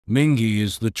Mingi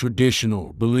is the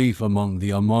traditional belief among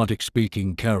the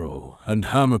Amharic-speaking Karo and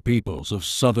Hama peoples of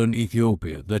southern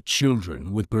Ethiopia that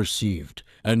children with perceived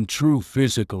and true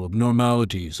physical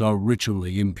abnormalities are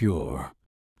ritually impure.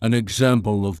 An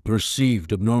example of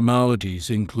perceived abnormalities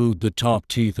include the top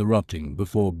teeth erupting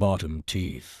before bottom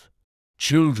teeth.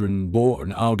 Children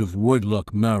born out of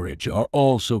wedlock marriage are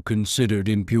also considered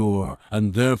impure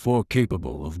and therefore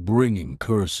capable of bringing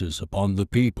curses upon the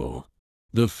people.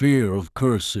 The fear of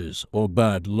curses or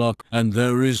bad luck, and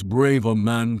there is brave a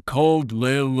man called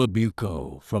Lale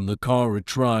Labuko from the Kara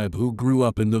tribe who grew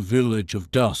up in the village of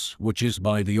Dus, which is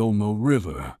by the Omo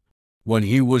River. When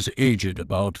he was aged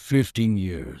about 15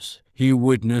 years, he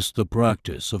witnessed the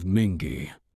practice of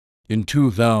Mingi. In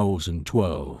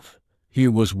 2012, he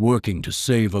was working to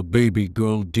save a baby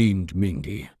girl deemed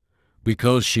Mingi,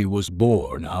 because she was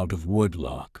born out of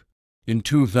wedlock. In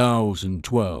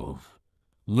 2012,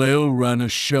 Lale ran a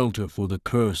shelter for the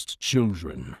cursed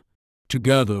children.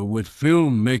 Together with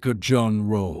filmmaker John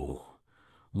Rowe,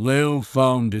 Lale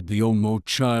founded the Omo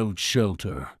Child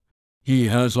Shelter. He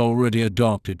has already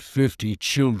adopted 50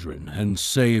 children and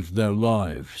saved their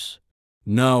lives.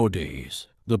 Nowadays,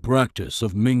 the practice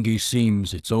of Mingi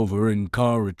seems it's over in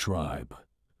Kara tribe.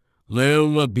 Lale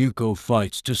Labuko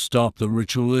fights to stop the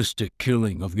ritualistic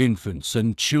killing of infants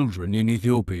and children in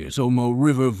Ethiopia's Omo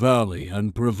River Valley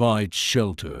and provides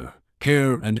shelter,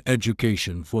 care and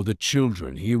education for the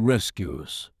children he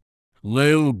rescues.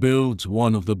 Lale builds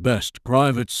one of the best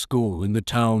private schools in the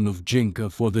town of Jinka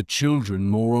for the children,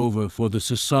 moreover for the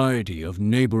society of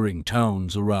neighboring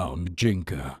towns around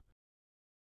Jinka.